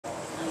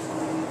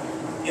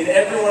In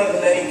every one of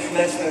the many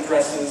commencement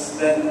addresses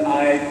that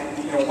I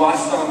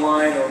watched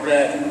online or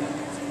read,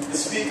 the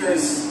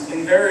speakers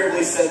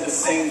invariably said the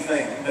same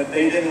thing, that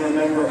they didn't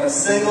remember a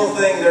single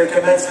thing their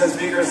commencement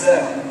speaker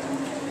said.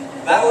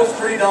 That was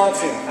pretty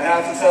daunting, I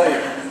have to tell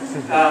you.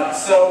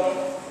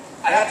 So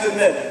I have to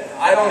admit,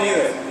 I don't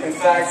either. In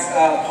fact,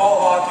 Paul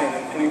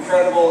Hawken, an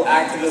incredible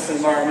activist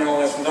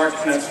environmentalist, was our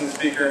commencement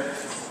speaker,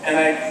 and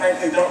I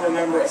frankly don't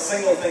remember a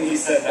single thing he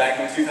said back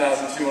in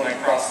 2002 when I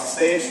crossed the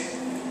stage.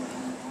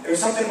 It was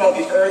something about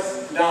the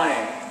earth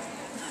dying,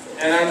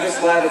 and I'm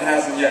just glad it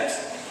hasn't yet.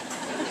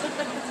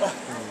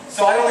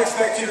 So I don't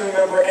expect you to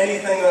remember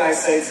anything that I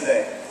say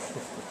today.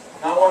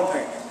 Not one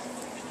thing.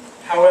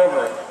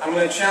 However, I'm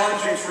going to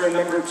challenge you to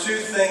remember two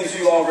things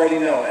you already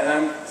know, and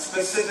I'm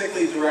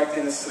specifically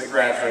directing this to the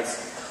graduates,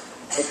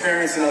 but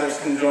parents and others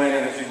can join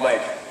in if you'd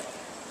like.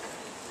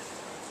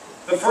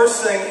 The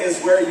first thing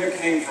is where you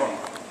came from.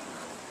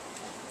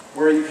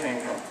 Where you came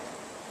from.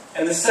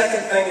 And the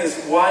second thing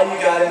is why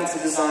you got into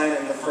design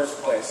in the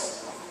first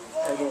place,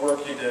 or the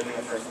work you did in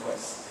the first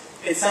place.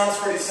 It sounds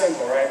pretty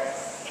simple, right?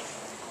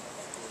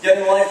 Yet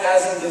in life,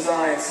 as in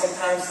design,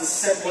 sometimes the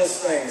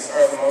simplest things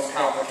are the most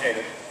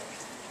complicated.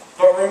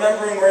 But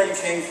remembering where you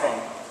came from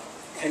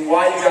and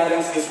why you got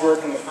into this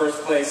work in the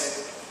first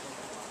place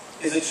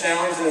is a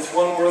challenge, and it's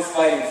one worth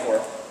fighting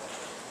for.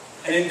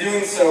 And in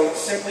doing so,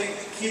 simply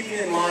keeping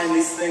in mind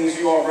these things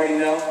you already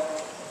know,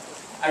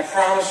 I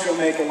promise you'll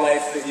make a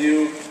life that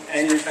you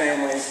and your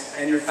families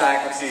and your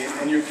faculty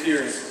and your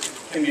peers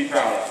can be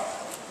proud of.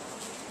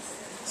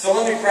 So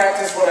let me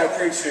practice what I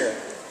preach here.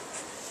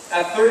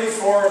 At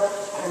 34,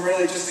 I'm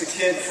really just a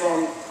kid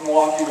from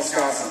Milwaukee,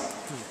 Wisconsin.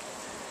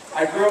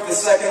 I grew up the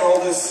second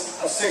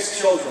oldest of 6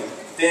 children: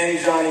 Danny,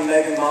 Johnny,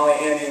 Megan, Molly,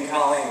 Andy, and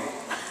Colleen.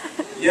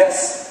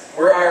 Yes,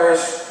 we're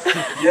Irish.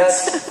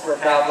 Yes, we're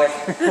Catholic.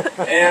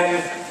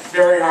 And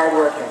very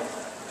hardworking.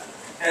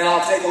 And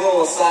I'll take a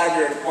little aside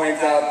here to point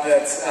out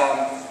that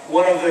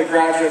one of the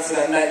graduates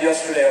that I met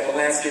yesterday at the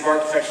landscape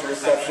architecture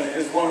reception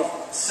is one of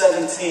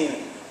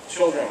 17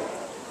 children.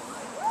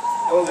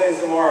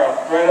 Jose Zamora,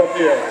 right up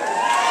here.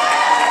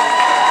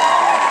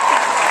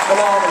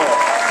 Phenomenal.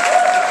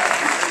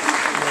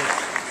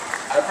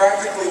 I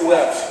practically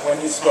wept when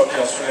he spoke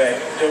yesterday.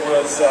 It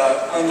was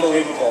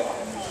unbelievable.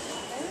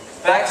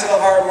 Back to the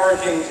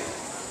hard-working.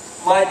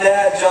 My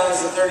dad, John,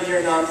 is a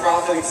 30-year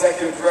nonprofit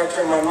executive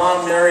director, and my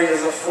mom, Mary,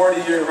 is a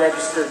 40-year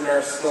registered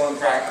nurse still in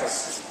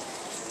practice.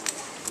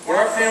 When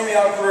our family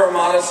outgrew our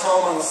modest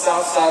home on the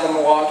south side of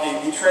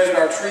Milwaukee, we traded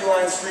our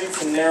tree-lined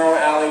streets and narrow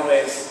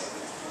alleyways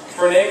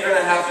for an acre and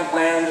a half of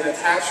land, an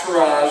attached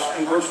garage,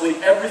 and virtually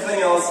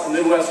everything else a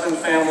Midwestern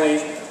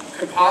family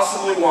could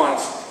possibly want,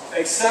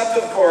 except,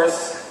 of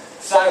course,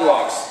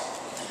 sidewalks.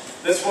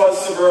 This was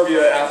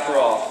suburbia after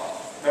all.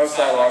 No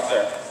sidewalks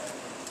there.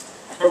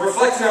 But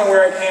reflecting on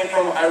where I came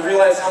from, I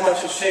realized how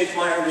much it shaped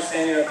my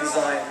understanding of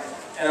design,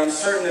 and I'm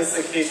certain it's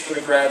the case for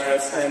the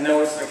graduates, and I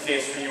know it's the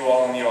case for you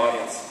all in the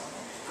audience.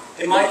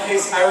 In my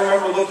case, I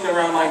remember looking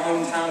around my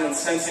hometown and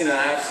sensing an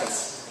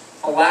absence,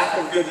 a lack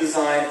of good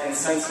design and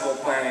sensible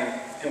planning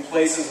in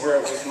places where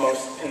it was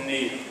most in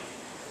need.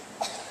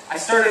 I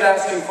started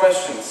asking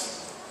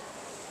questions.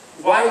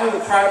 Why were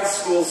the private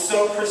schools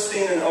so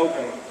pristine and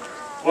open,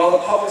 while the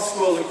public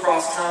schools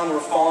across town were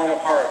falling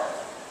apart,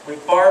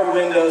 with barred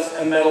windows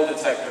and metal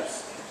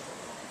detectors?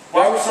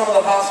 Why were some of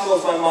the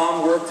hospitals my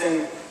mom worked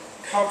in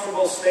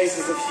comfortable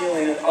spaces of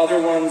healing and other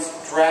ones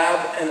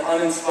drab and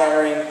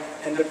uninspiring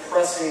and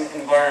depressing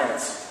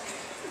environments?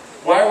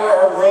 Why were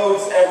our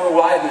roads ever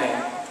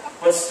widening,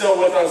 but still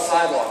without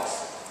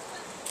sidewalks?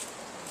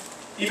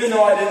 Even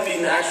though I didn't meet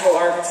an actual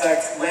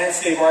architect,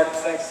 landscape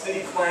architect,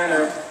 city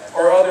planner,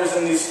 or others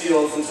in these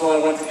fields until I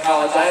went to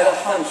college, I had a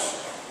hunch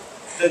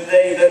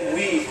that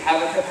we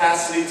have a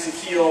capacity to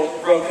heal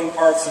broken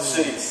parts of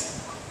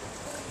cities.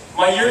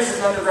 My years as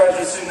an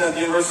undergraduate student at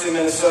the University of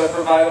Minnesota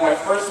provided my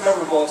first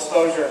memorable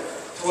exposure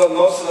to what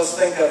most of us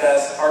think of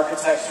as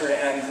architecture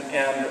and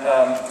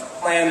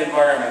planned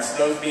environments,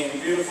 those being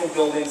beautiful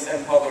buildings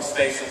and public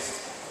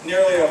spaces,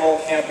 nearly a whole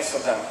campus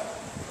of them.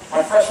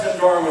 My freshman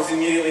dorm was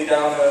immediately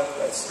down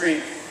the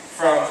street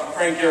from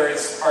Frank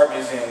Gehry's art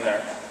museum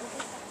there.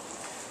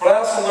 But I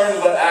also learned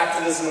about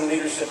activism and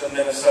leadership in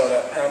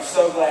Minnesota, and I'm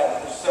so glad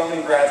that there's so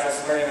many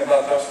graduates learning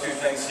about those two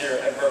things here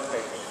at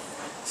Berkeley.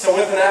 So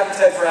with an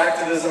appetite for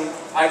activism,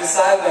 I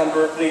decided on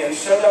Berkeley and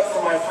showed up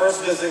for my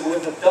first visit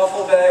with a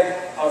duffel bag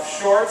of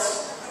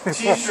shorts,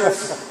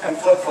 t-shirts, and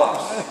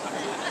flip-flops.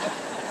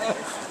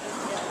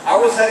 I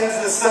was heading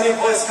to this sunny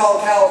place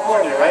called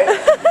California, right?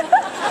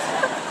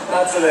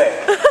 Not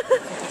today.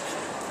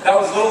 That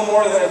was little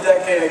more than a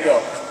decade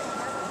ago.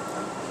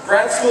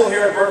 Grad school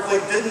here at Berkeley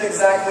didn't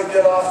exactly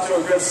get off to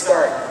a good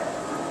start.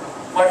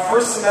 My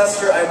first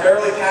semester, I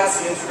barely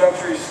passed the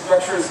introductory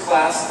structures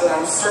class that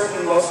I'm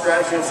certain most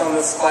graduates on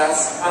this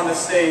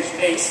stage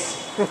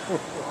aced.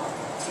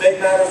 To make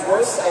matters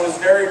worse, I was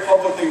very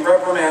publicly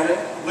reprimanded,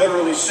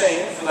 literally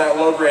shamed for that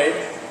low grade,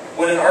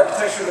 when an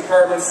architecture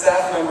department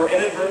staff member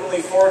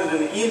inadvertently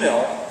forwarded an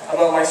email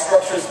about my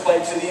structures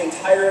pledge to the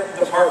entire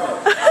department.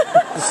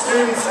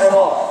 students and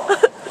all.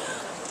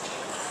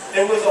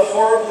 It was a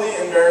horribly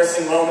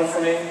embarrassing moment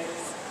for me,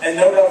 and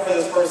no doubt for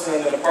this person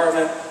in the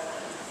department.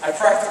 I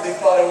practically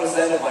thought it was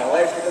the end of my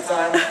life at the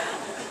time,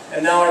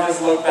 and now I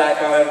just look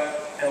back on it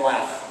and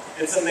laugh.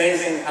 It's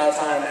amazing how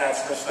time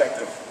adds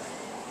perspective.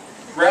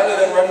 Rather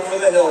than run for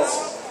the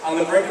hills, on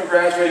the brink of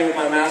graduating with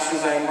my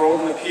master's, I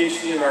enrolled in a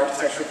PhD in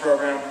architecture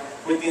program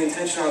with the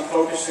intention on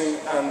focusing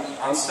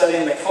on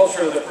studying the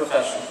culture of the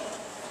profession.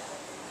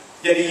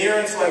 Yet a year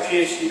into my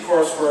PhD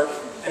coursework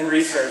and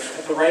research,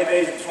 at the ripe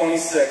age of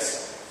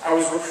 26, I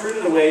was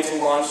recruited away to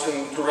launch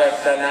and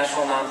direct that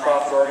national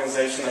nonprofit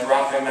organization that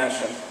Rafi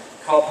mentioned,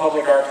 called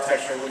Public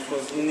Architecture, which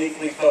was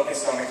uniquely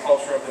focused on the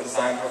culture of the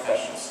design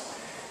professions.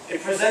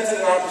 It presented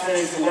an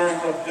opportunity to learn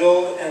how to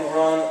build and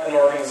run an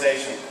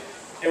organization.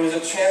 It was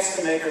a chance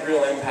to make a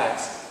real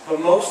impact.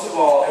 But most of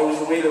all, it was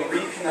a way to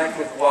reconnect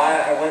with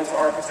why I went to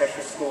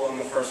architecture school in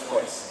the first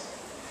place.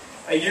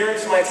 A year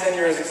into my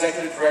tenure as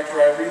executive director,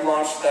 I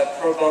relaunched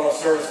that pro bono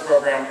service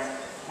program,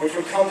 which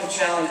would come to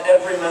challenge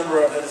every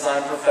member of the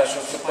design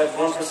professions to pledge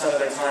 1% of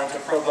their time to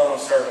pro bono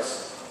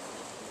service.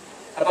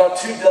 About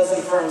 24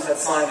 firms had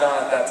signed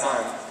on at that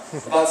time.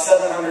 About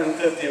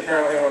 750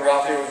 apparently when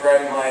Rafi was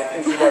writing my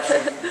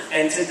introduction.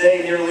 And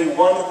today, nearly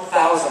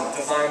 1,000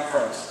 design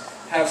firms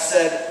have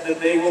said that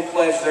they will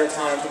pledge their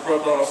time to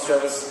pro bono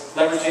service,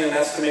 leveraging an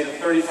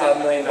estimated $35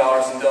 million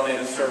in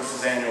donated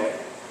services annually.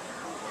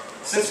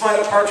 Since my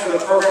departure, the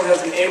program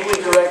has been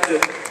ably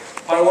directed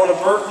by one of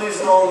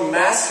Berkeley's own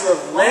Master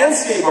of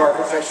Landscape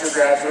Architecture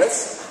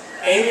graduates,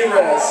 Amy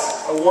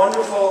Rez, a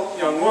wonderful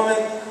young woman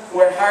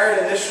who I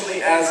hired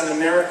initially as an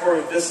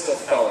AmeriCorps Vista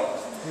Fellow.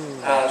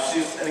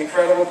 She's an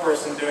incredible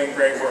person doing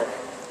great work.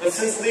 But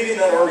since leading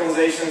that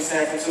organization in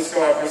San Francisco,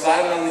 I've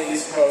resided on the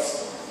East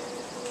Coast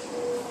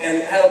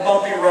and had a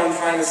bumpy run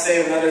trying to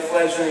save another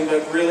fledgling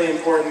but really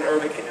important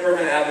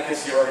urban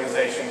advocacy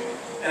organization.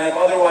 And I've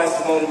otherwise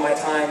devoted my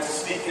time to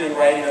speaking and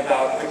writing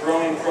about the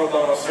growing pro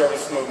bono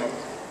service movement.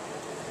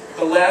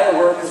 The latter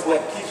work is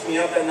what keeps me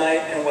up at night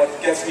and what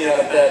gets me out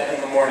of bed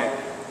in the morning.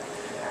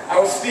 I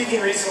was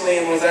speaking recently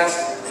and was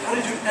asked, how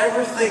did you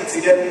ever think to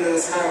get into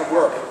this kind of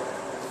work?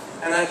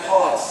 And I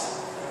paused.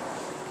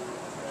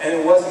 And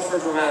it wasn't for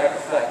dramatic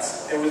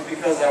effects. It was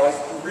because I was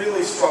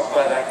really struck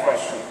by that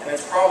question. And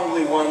it's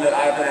probably one that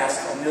I've been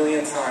asked a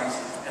million times,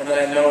 and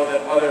that I know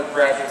that other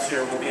graduates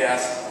here will be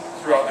asked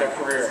throughout their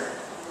career.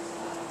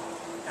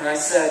 And I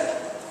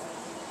said,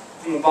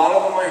 from the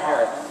bottom of my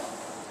heart,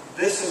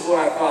 this is what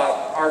I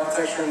thought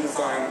architecture and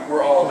design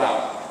were all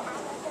about.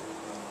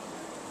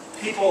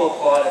 People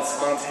applauded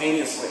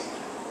spontaneously,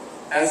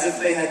 as if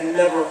they had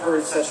never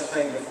heard such a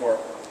thing before.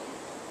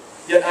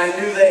 Yet I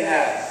knew they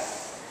had.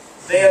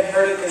 They had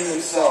heard it in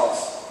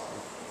themselves.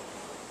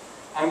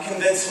 I'm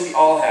convinced we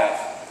all have.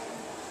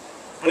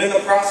 But in the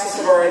process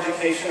of our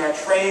education, our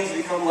training to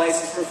become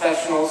licensed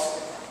professionals,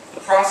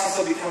 the process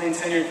of becoming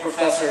tenured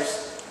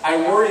professors, I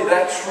worry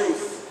that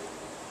truth,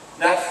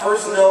 that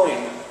first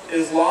knowing,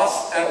 is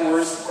lost at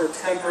worst or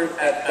tempered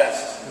at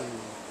best.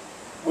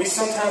 We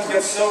sometimes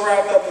get so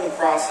wrapped up in the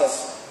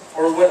process,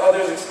 or what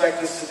others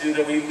expect us to do,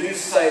 that we lose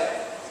sight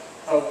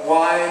of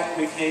why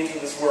we came to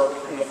this work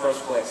in the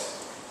first place.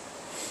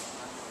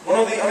 One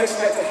of the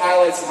unexpected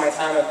highlights of my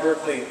time at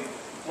Berkeley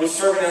was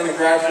serving on the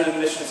Graduate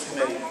Admissions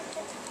Committee.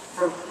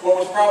 For what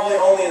was probably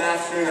only an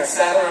afternoon, I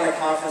sat around a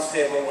conference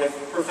table with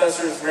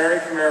Professors Mary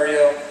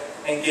Camarillo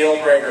and Gail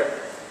Brager,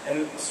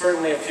 and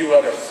certainly a few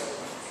others.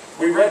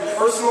 We read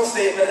personal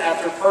statement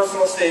after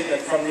personal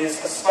statement from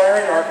these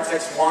aspiring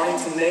architects wanting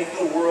to make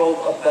the world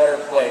a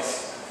better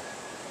place.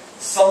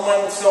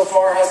 Someone so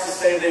far has to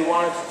say they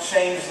wanted to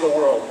change the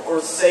world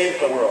or save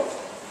the world.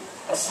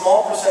 A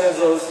small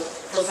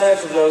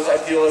percentage of those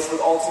idealists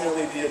would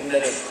ultimately be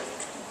admitted.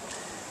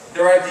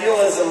 Their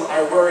idealism,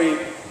 I worry,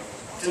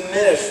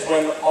 diminished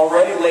when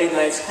already late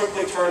nights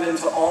quickly turned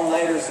into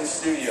all-nighters in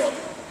studio.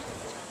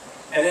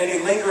 And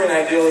any lingering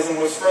idealism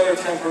was further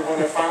tempered when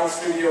their final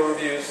studio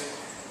reviews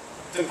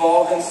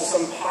devolved into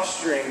some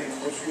posturing,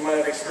 which we might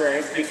have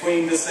experienced,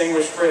 between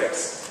distinguished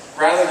critics,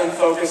 rather than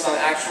focus on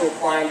actual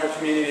client or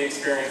community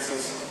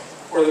experiences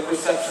or the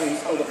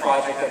perceptions of the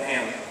project at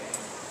hand.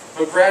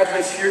 But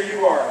graduates, here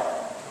you are,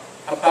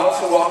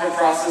 about to walk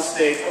across this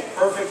stage, a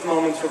perfect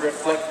moment to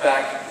reflect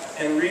back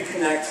and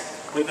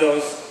reconnect with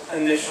those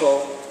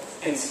initial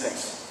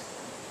instincts.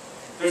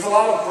 There's a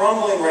lot of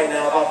grumbling right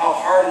now about how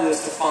hard it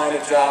is to find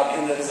a job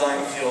in the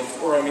design field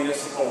or in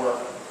municipal work.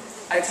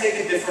 I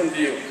take a different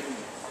view.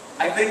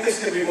 I think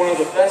this could be one of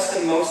the best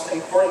and most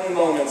important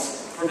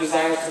moments for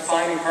designers to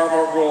find and carve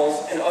out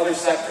roles in other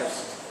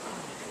sectors.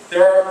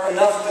 There are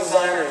enough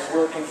designers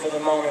working for the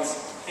moment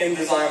in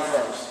design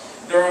firms.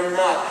 There are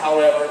not,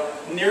 however,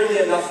 nearly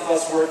enough of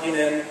us working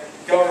in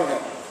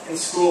government, in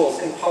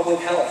schools, in public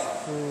health,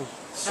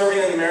 serving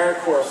in the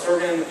AmeriCorps,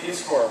 serving in the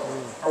Peace Corps,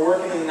 or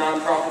working in the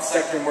nonprofit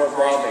sector more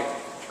broadly.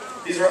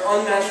 These are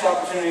unmatched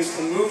opportunities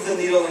to move the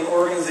needle in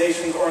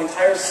organizations or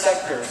entire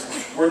sectors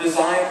where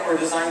design or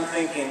design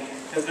thinking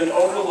has been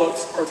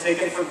overlooked or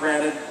taken for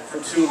granted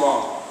for too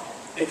long.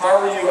 If I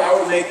were you, I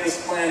would make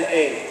this plan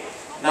A.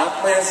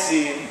 not plan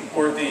C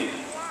or D.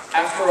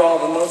 After all,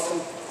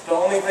 the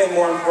only thing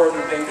more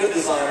important than good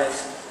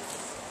designers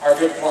are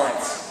good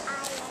clients.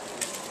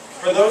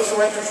 For those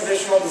who enter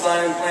traditional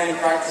design and planning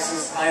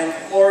practices, I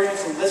implore you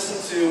to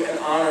listen to and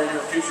honor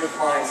your future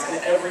clients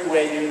in every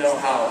way you know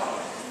how.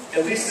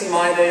 At least in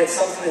my day, it's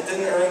something that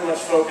didn't earn much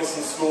focus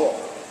in school.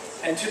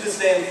 And to this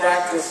day in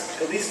practice,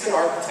 at least in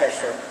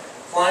architecture,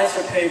 clients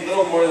are paid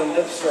little more than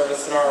lip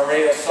service in our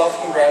array of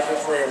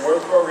self-congratulatory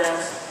award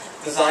programs,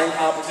 design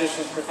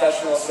competitions,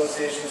 professional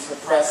associations, the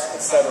press,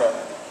 etc.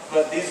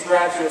 But these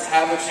graduates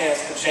have the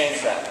chance to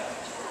change that.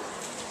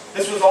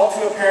 This was all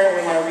too apparent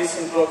when my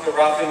recent book that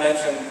Rafi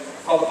mentioned,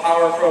 called The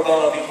Power of Pro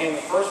Bono, became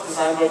the first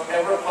design book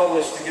ever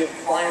published to give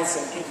clients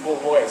an equal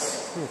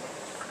voice.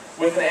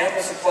 With an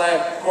ample supply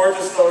of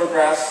gorgeous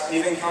photographs, and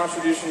even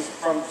contributions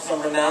from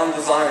some renowned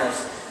designers,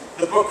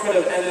 the book could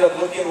have ended up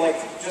looking like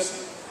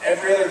just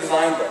every other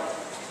design book.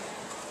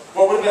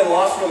 What would have been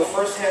lost were the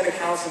first-hand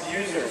accounts of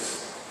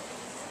users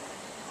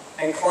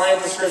and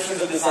client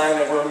descriptions of design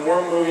that were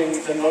more moving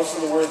than most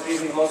of the words,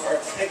 even the most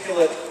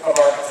articulate of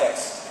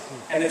architects,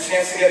 and a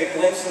chance to get a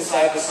glimpse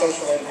inside the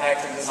social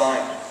impact of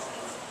design.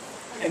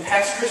 In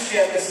Pax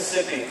Christian,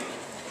 Mississippi,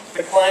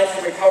 the client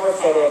for the cover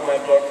photo of my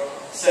book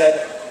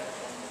said,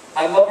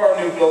 "I love our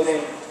new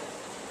building.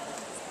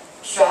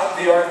 Shop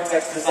the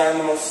architects designed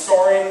the most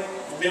soaring,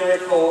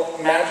 lyrical,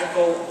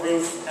 magical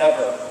roof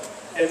ever.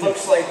 It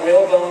looks like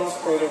whale bones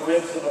or the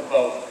ribs of a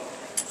boat."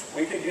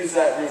 We could use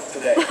that roof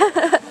today.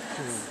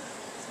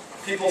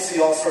 People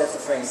see all sorts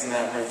of things in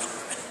that roof.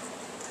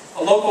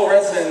 A local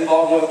resident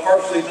involved with a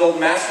partially built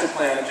master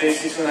plan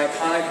adjacent to an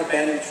iconic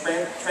abandoned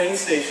train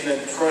station in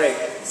Detroit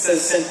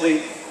says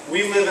simply,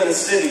 "We live in a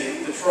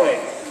city, Detroit,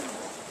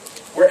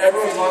 where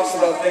everyone talks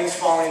about things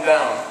falling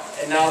down,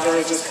 and now there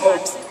is this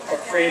hope of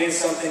creating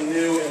something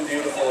new and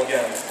beautiful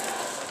again."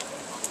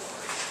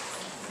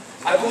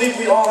 I believe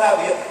we all have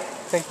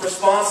the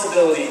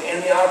responsibility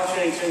and the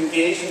opportunity to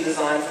engage in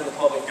design for the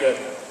public good.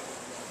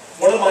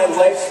 One of my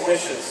life's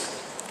wishes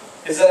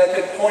is that I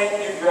could point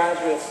you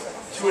graduates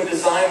to a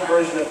design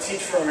version of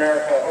Teach for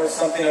America or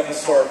something of the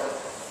sort.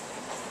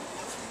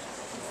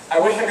 I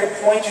wish I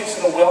could point you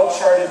to the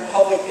well-charted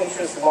public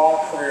interest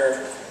law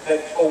career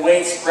that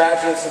awaits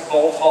graduates of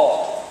Bolt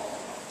Hall.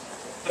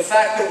 The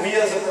fact that we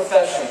as a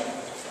profession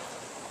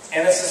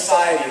and a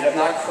society have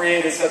not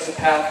created such a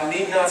path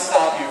need not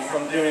stop you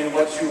from doing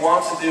what you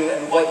want to do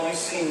and what you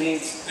see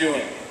needs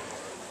doing.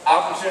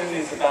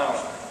 Opportunities abound.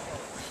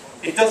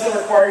 It doesn't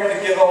require you to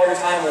give all your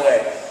time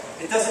away.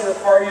 It doesn't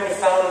require you to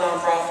found a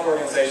nonprofit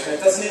organization.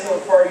 It doesn't even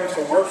require you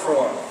to work for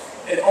one.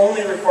 It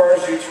only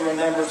requires you to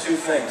remember two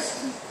things: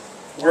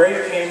 where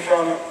you came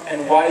from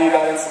and why you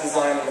got into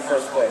design in the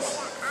first place.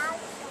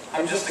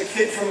 I'm just a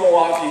kid from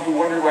Milwaukee who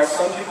wondered why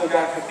some people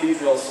got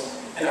cathedrals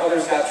and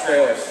others got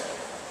trailers.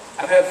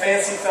 I've had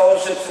fancy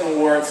fellowships and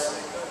awards.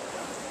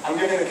 I'm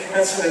giving the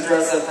commencement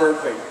address at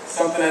Berkeley,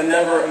 something I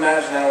never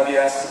imagined I would be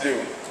asked to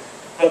do.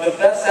 But the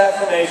best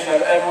affirmation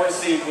I've ever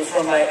received was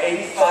from my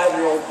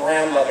 85-year-old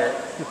grandmother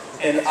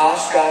in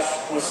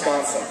Oshkosh,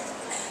 Wisconsin.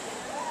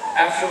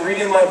 After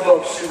reading my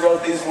book, she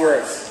wrote these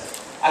words: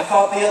 "I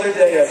thought the other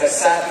day as I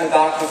sat in the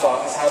doctor's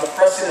office how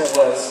depressing it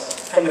was,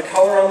 from the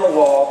color on the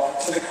wall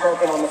to the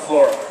carpet on the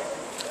floor."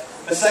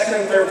 The second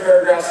and third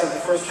paragraphs of the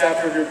first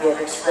chapter of your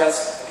book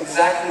express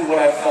exactly what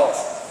I felt.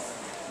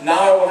 Now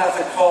I will have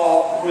to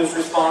call who is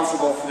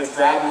responsible for the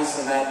drabness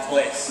in that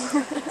place.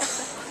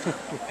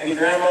 Any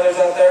grandmothers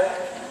out there?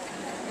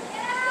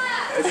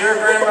 If you're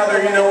a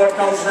grandmother, you know what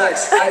comes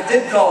next. I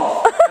did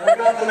call, and I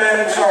got the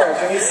man in charge,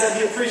 and he said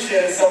he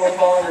appreciated someone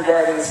calling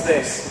regarding the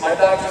space. My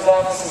doctor's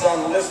office is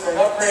on the list for an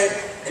upgrade,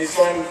 and he's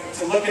going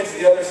to look into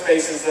the other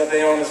spaces that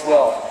they own as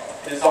well.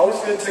 It is always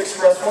good to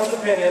express one's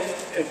opinion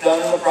if done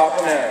in the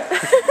proper manner.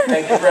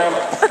 Thank you, Grandma.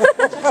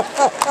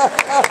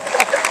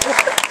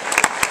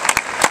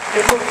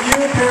 If a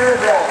few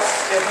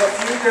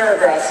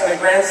paragraphs in a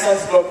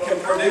grandson's book can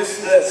produce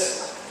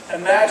this,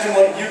 imagine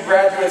what you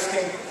graduates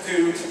can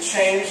do to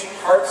change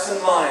hearts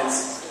and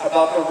minds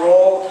about the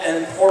role and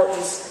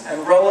importance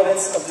and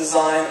relevance of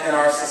design in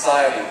our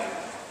society.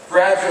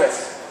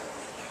 Graduates,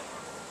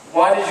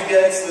 why did you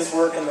get into this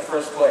work in the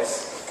first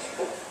place?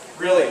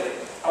 Really,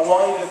 I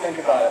want you to think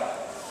about it.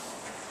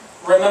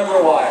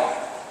 Remember why.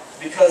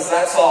 Because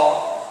that's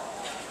all,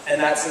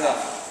 and that's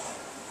enough.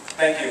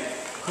 Thank you.